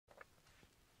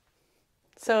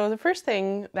So the first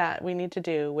thing that we need to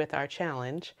do with our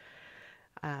challenge,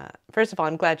 first of all,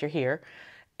 I'm glad you're here,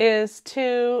 is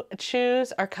to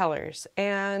choose our colors.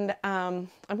 And I'm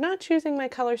not choosing my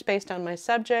colors based on my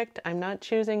subject. I'm not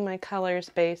choosing my colors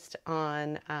based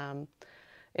on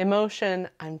emotion.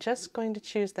 I'm just going to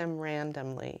choose them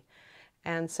randomly.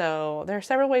 And so there are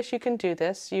several ways you can do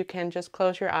this. You can just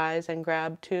close your eyes and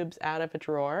grab tubes out of a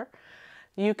drawer.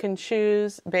 You can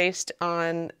choose based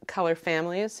on color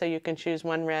families, so you can choose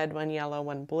one red, one yellow,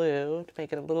 one blue to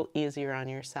make it a little easier on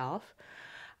yourself.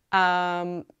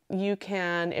 You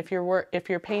can, if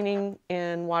you're painting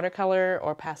in watercolor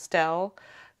or pastel,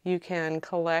 you can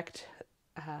collect,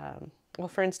 well,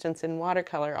 for instance, in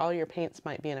watercolor, all your paints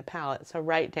might be in a palette. So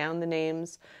write down the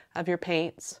names of your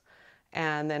paints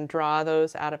and then draw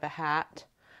those out of a hat.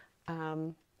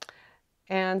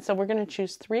 And so we're going to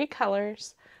choose 3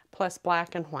 colors plus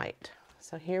black and white.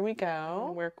 So here we go.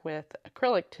 I'll work with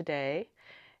acrylic today,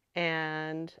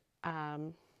 and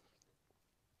I'm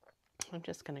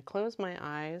just going to close my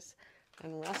eyes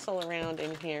and wrestle around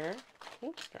in here.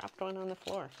 Oops, dropped one on the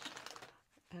floor.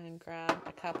 And grab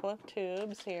a couple of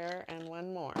tubes here and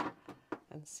one more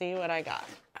and see what I got.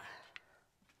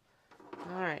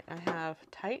 All right, I have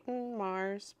Titan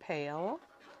Mars Pale,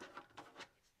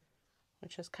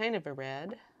 which is kind of a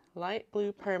red, light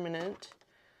blue permanent,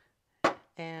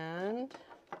 and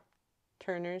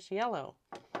Turner's Yellow.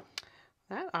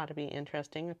 That ought to be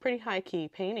interesting. A pretty high-key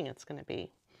painting it's going to be.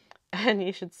 And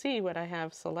you should see what I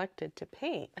have selected to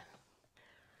paint.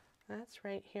 That's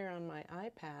right here on my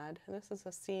iPad. This is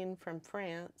a scene from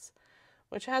France,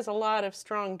 which has a lot of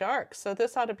strong darks, so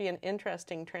this ought to be an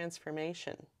interesting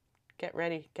transformation. Get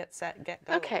ready, get set, get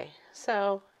going. Okay,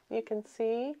 so you can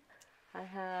see I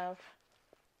have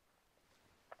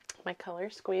my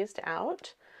colors squeezed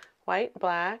out. White,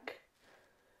 black,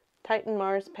 Titan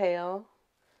Mars Pale,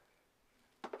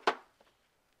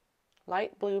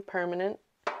 light blue permanent,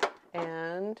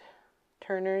 and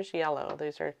Turner's Yellow.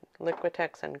 These are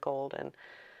Liquitex and Golden.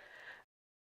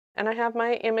 And I have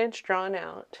my image drawn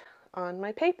out on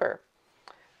my paper.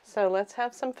 So let's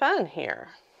have some fun here.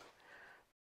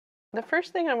 The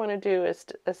first thing I want to do is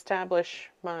to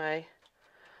establish my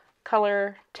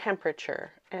color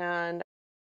temperature. And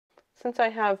since I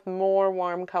have more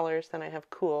warm colors than I have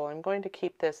cool, I'm going to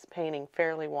keep this painting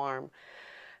fairly warm.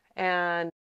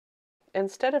 And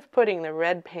instead of putting the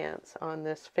red pants on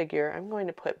this figure, I'm going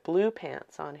to put blue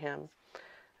pants on him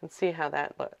and see how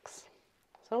that looks.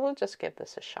 So we'll just give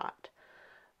this a shot.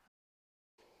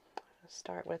 I'll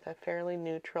start with a fairly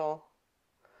neutral.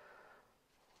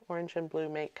 Orange and blue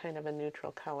make kind of a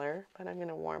neutral color, but I'm going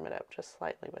to warm it up just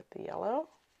slightly with the yellow.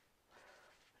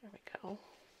 There we go.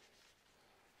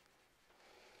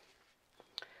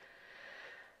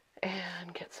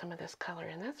 And get some of this color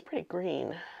in. That's pretty green.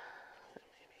 Maybe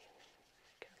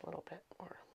get a little bit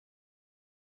more.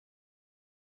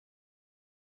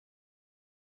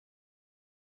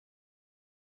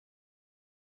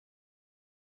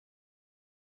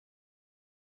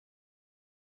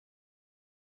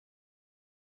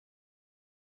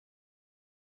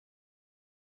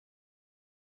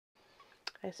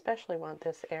 I especially want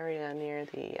this area near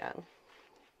the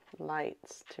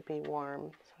lights to be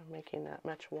warm, so I'm making that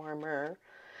much warmer.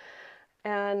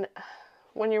 And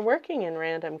when you're working in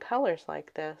random colors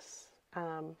like this,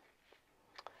 the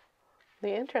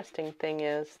interesting thing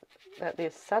is that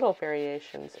these subtle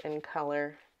variations in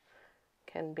color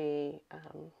can be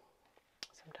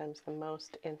sometimes the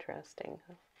most interesting.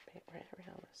 Paint right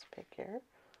around this figure.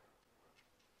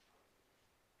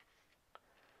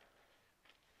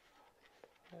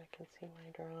 So I can see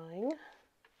my drawing.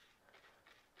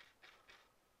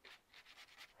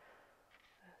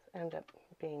 End up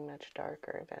being much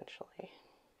darker eventually.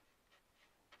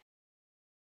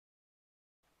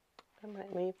 I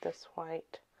might leave this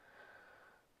white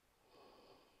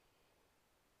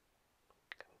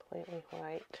completely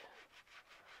white.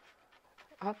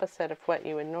 Opposite of what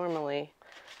you would normally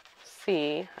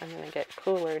see, I'm going to get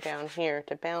cooler down here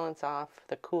to balance off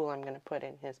the cool I'm going to put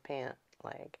in his pant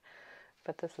leg.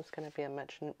 But this is going to be a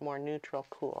much more neutral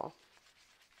cool.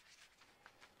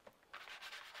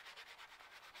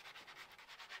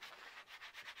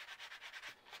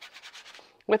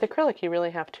 With acrylic, you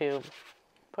really have to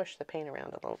push the paint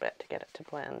around a little bit to get it to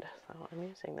blend. So I'm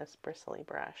using this bristly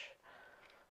brush.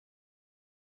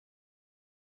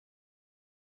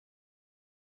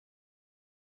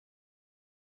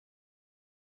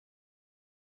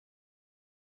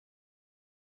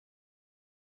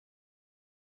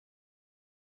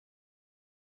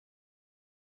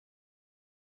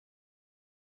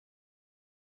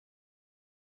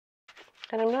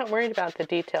 And I'm not worried about the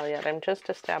detail yet. I'm just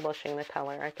establishing the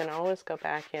color. I can always go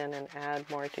back in and add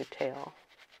more detail.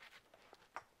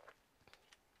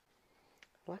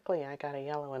 Luckily, I got a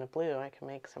yellow and a blue. I can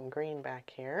make some green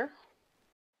back here.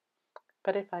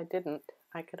 But if I didn't,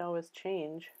 I could always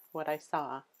change what I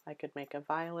saw. I could make a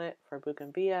violet for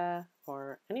bougainvillea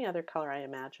or any other color I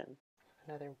imagine.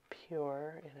 Another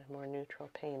pure in a more neutral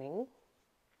painting.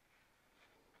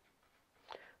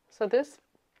 So this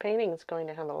painting is going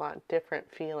to have a lot different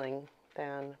feeling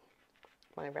than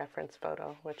my reference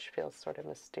photo, which feels sort of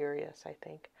mysterious, I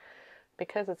think,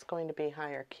 because it's going to be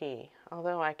higher key.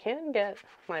 Although I can get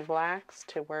my blacks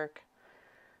to work.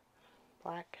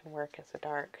 Black can work as a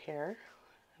dark here,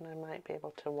 and I might be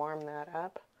able to warm that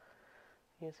up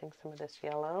using some of this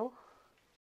yellow.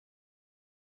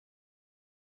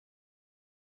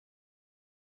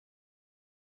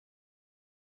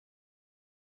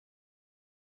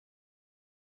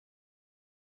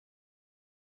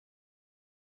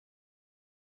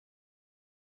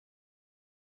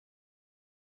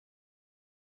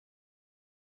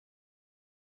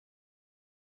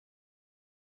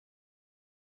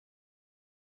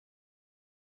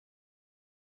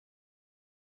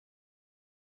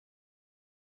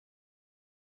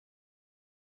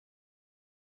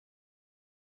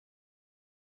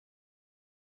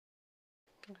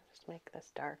 I'll just make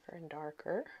this darker and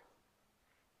darker.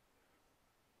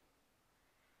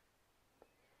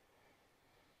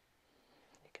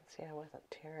 You can see I wasn't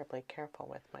terribly careful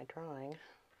with my drawing.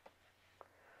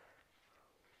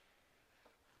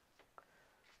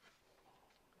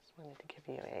 Just wanted to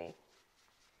give you a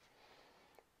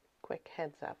quick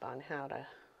heads up on how to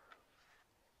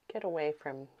get away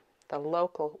from the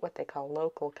local, what they call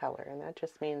local color, and that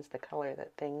just means the color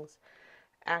that things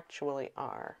actually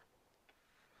are.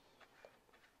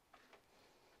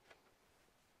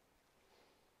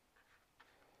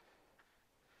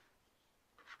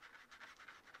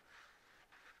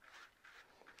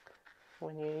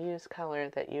 When you use color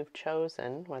that you've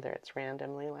chosen, whether it's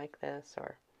randomly like this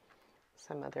or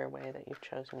some other way that you've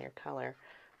chosen your color,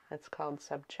 it's called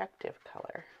subjective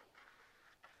color.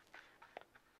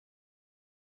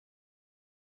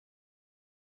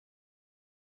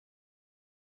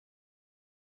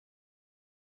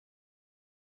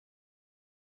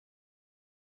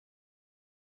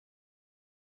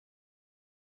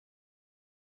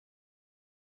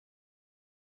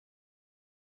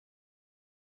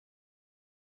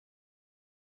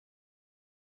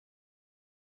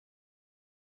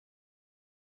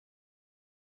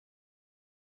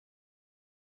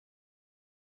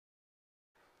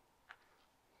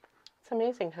 It's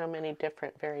amazing how many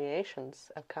different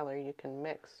variations of color you can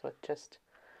mix with just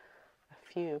a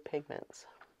few pigments.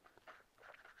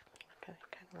 Okay,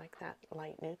 kind of like that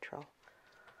light neutral.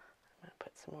 I'm going to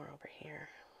put some more over here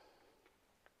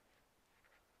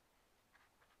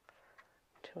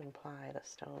to imply the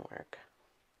stonework.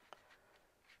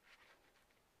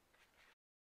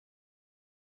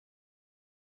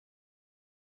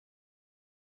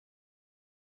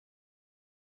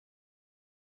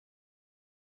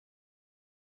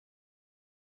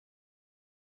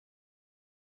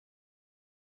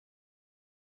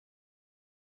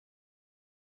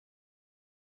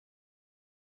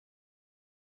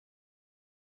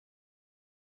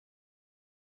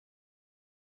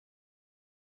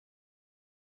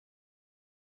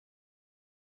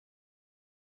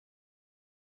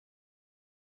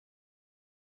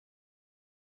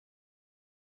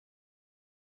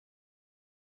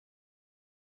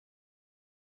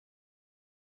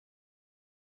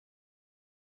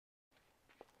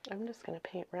 I'm just going to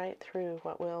paint right through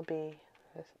what will be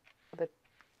the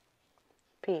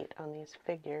feet on these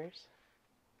figures.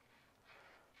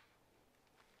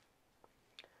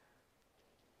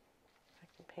 I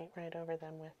can paint right over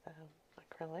them with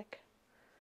acrylic.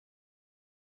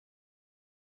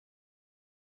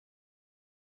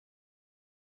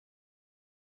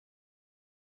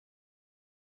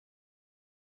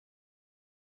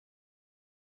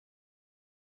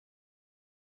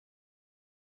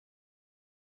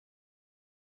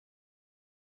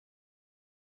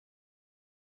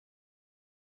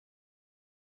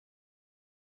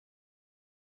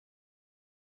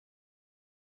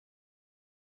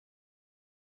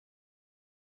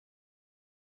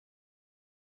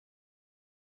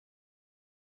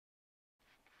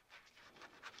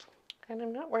 And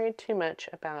I'm not worried too much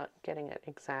about getting it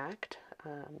exact.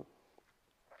 I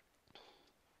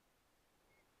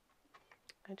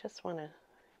just want to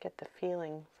get the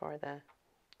feeling for the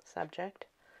subject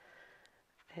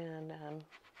and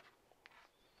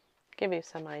give you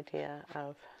some idea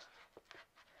of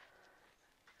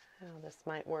how this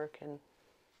might work in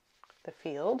the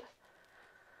field.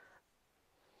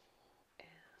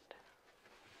 And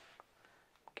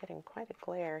I'm getting quite a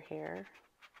glare here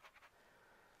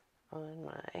on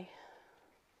my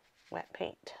wet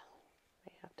paint.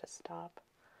 I have to stop,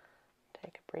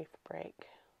 take a brief break.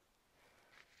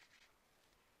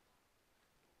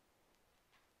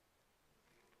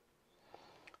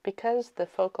 Because the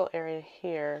focal area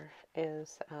here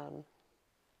is up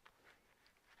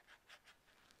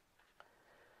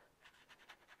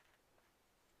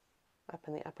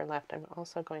in the upper left, I'm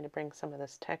also going to bring some of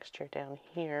this texture down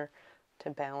here to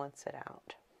balance it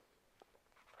out.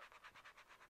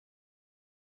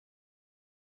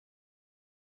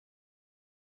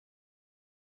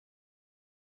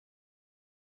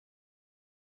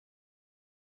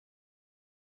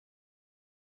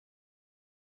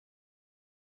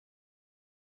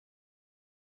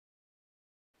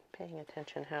 Paying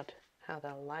attention how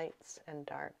the lights and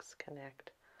darks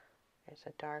connect. There's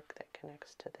a dark that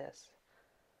connects to this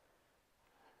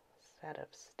set of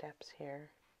steps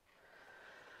here.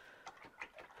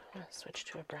 I'm going to switch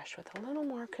to a brush with a little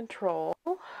more control.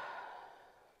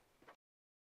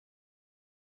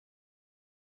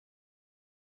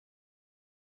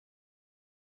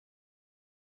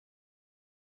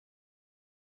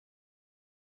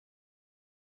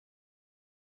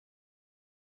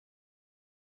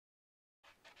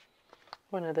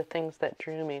 One of the things that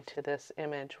drew me to this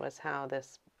image was how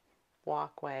this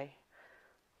walkway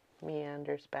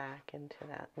meanders back into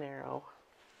that narrow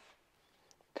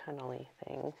tunnely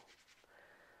thing.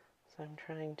 So I'm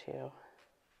trying to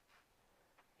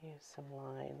use some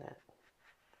line that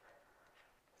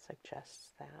suggests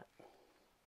that.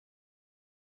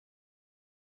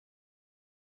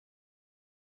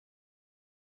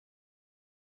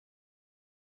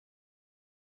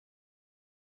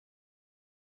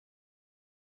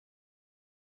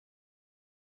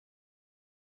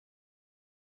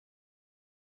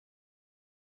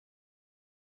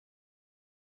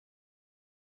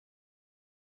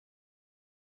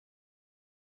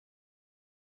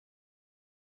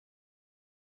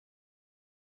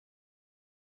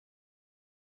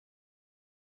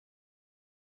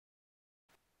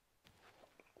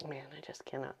 Man, I just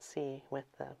cannot see with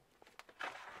the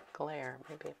glare.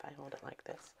 Maybe if I hold it like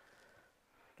this,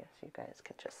 I guess you guys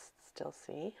can just still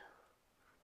see.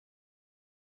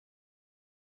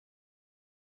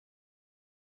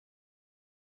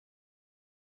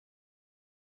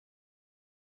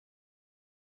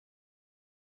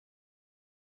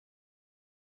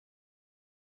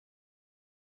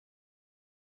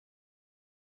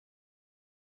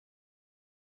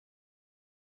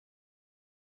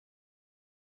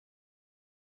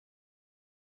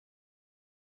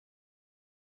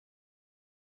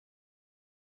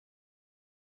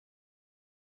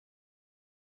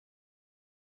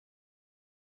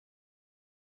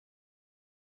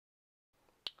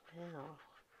 Now,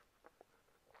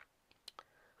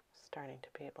 starting to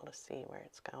be able to see where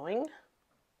it's going.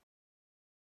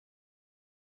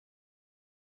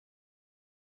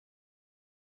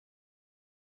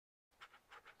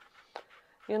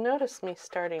 You'll notice me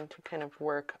starting to kind of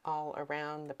work all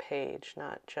around the page,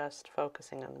 not just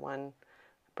focusing on one,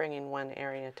 bringing one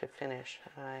area to finish.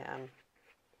 I am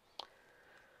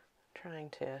trying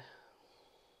to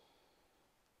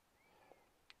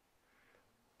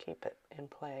keep it in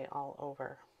play all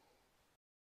over.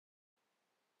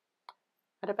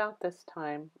 At about this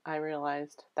time, I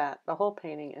realized that the whole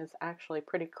painting is actually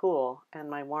pretty cool, and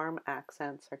my warm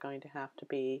accents are going to have to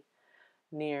be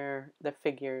near the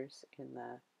figures in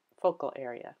the focal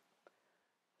area.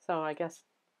 So I guess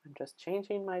I'm just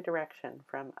changing my direction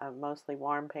from a mostly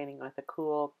warm painting with a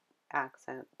cool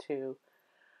accent to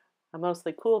a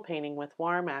mostly cool painting with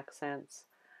warm accents,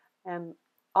 and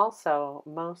also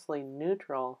mostly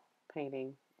neutral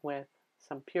painting with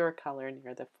some pure color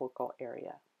near the focal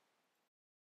area.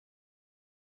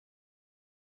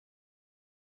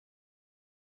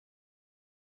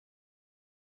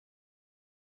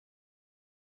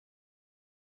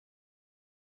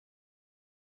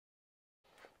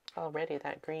 Already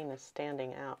that green is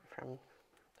standing out from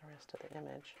the rest of the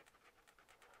image.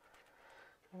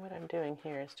 And what I'm doing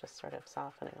here is just sort of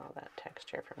softening all that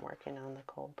texture from working on the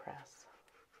cold press.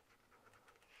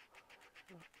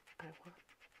 I want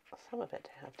some of it to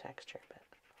have texture, but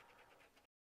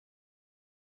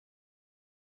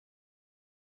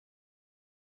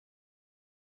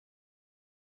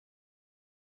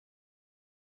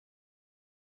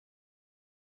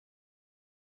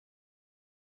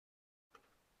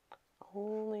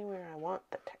only where I want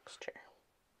the texture.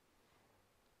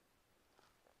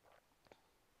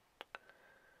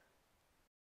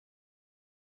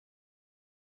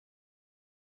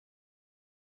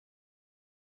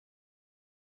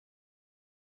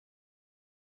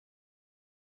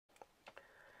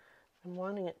 I'm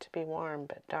wanting it to be warm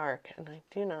but dark, and I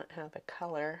do not have a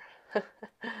color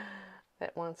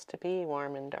that wants to be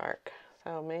warm and dark.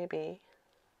 So maybe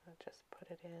I'll just put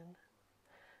it in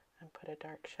and put a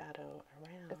dark shadow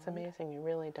around. It's amazing, you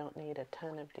really don't need a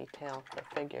ton of detail for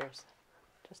figures.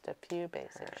 Just a few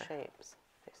basic shapes.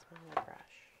 A smaller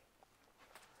brush.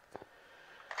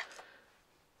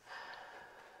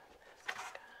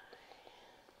 This guy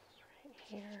is right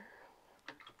here.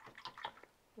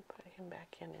 Put him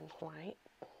back in white.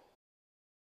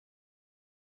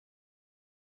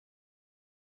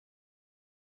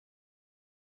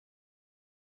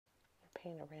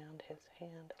 Paint around his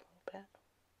hand a little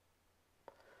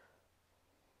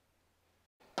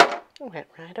bit. I went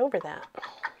right over that.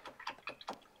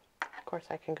 Of course,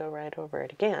 I can go right over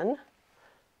it again.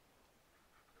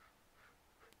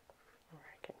 Or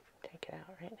I can take it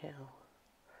out right now.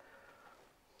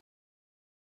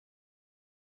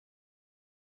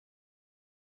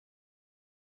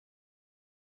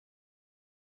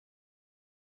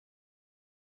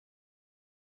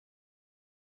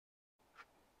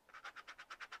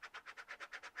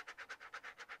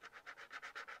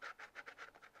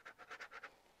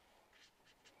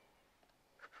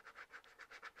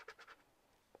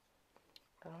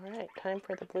 All right, time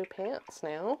for the blue pants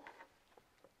now.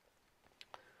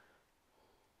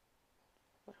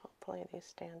 Hopefully these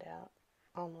stand out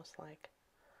almost like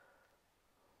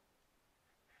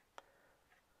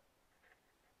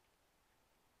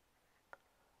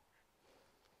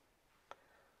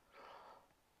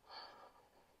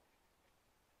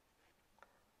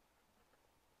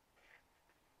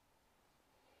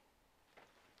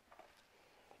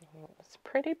it's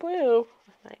pretty blue.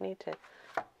 I might need to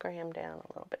gray him down a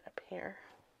little bit up here.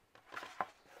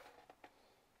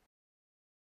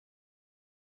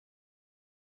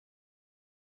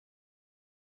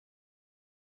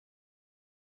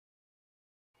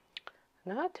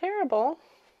 Not terrible.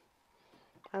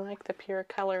 I like the pure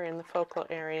color in the focal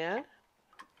area.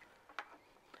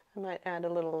 I might add a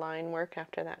little line work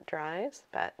after that dries,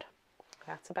 but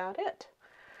that's about it.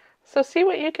 So see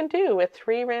what you can do with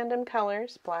 3 random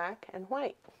colors, black and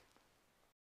white.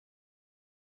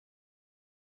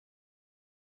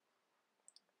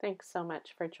 Thanks so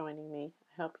much for joining me.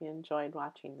 I hope you enjoyed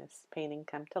watching this painting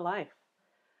come to life.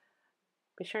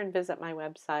 Be sure and visit my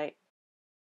website,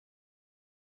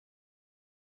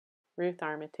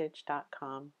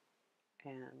 rutharmitage.com,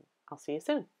 and I'll see you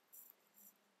soon.